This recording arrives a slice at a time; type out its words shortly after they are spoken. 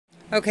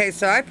Okay,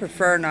 so I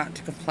prefer not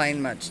to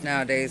complain much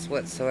nowadays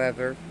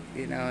whatsoever,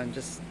 and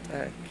just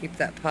keep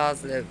that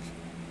positive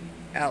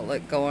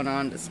outlook going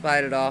on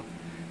despite it all.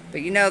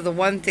 But the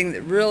one thing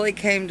that really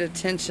came to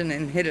attention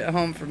and hit it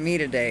home for me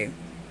today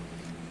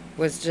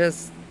was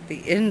just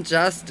the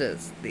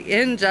injustice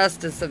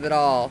of it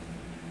all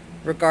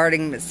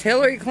regarding Miss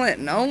Hillary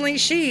Clinton. Only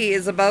she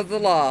is above the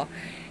law.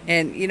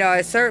 And,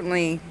 I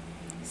certainly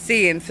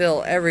see and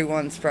feel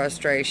everyone's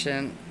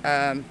frustration.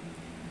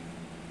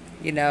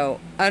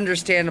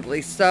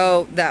 Understandably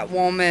so. That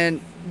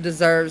woman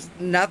deserves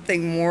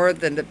nothing more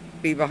than to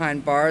be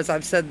behind bars.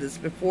 I've said this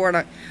before,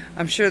 and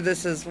I'm sure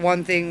this is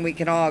one thing we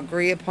can all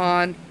agree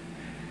upon.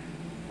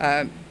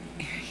 That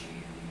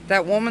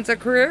woman's a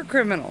career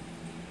criminal.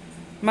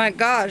 My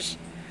gosh.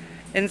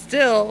 And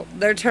still,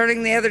 they're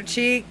turning the other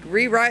cheek,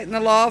 rewriting the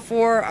law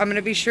for her. I'm going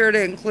to be sure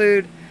to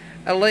include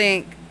a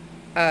link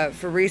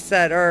for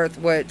Reset Earth,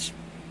 which,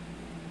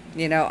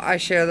 I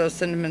share those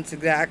sentiments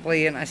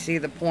exactly, and I see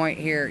the point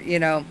here.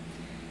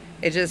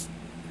 It just,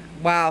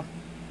 wow.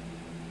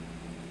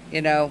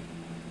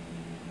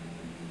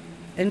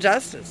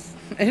 Injustice.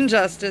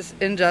 Injustice,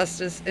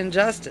 injustice,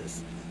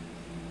 injustice.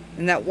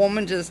 And that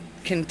woman just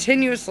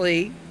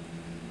continuously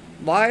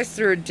lies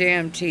through her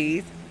damn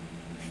teeth.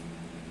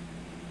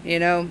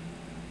 I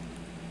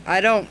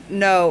don't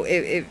know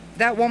if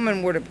that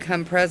woman were to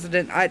become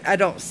president. I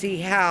don't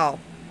see how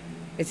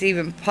it's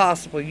even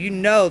possible.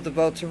 The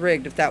votes are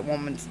rigged if that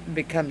woman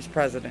becomes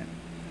president.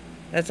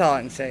 That's all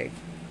I can say.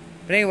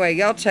 But anyway,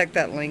 y'all check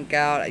that link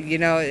out.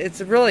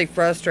 It's really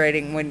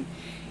frustrating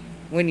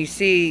when you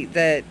see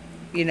that,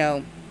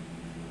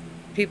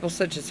 people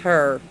such as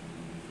her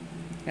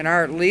and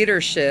our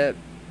leadership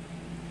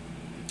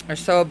are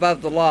so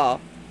above the law.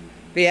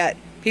 But yet,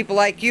 people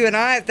like you and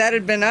I, if that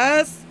had been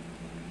us,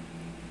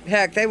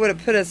 heck, they would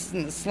have put us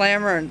in the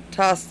slammer and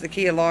tossed the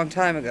key a long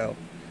time ago.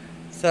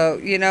 So,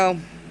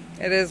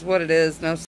 it is what it is. No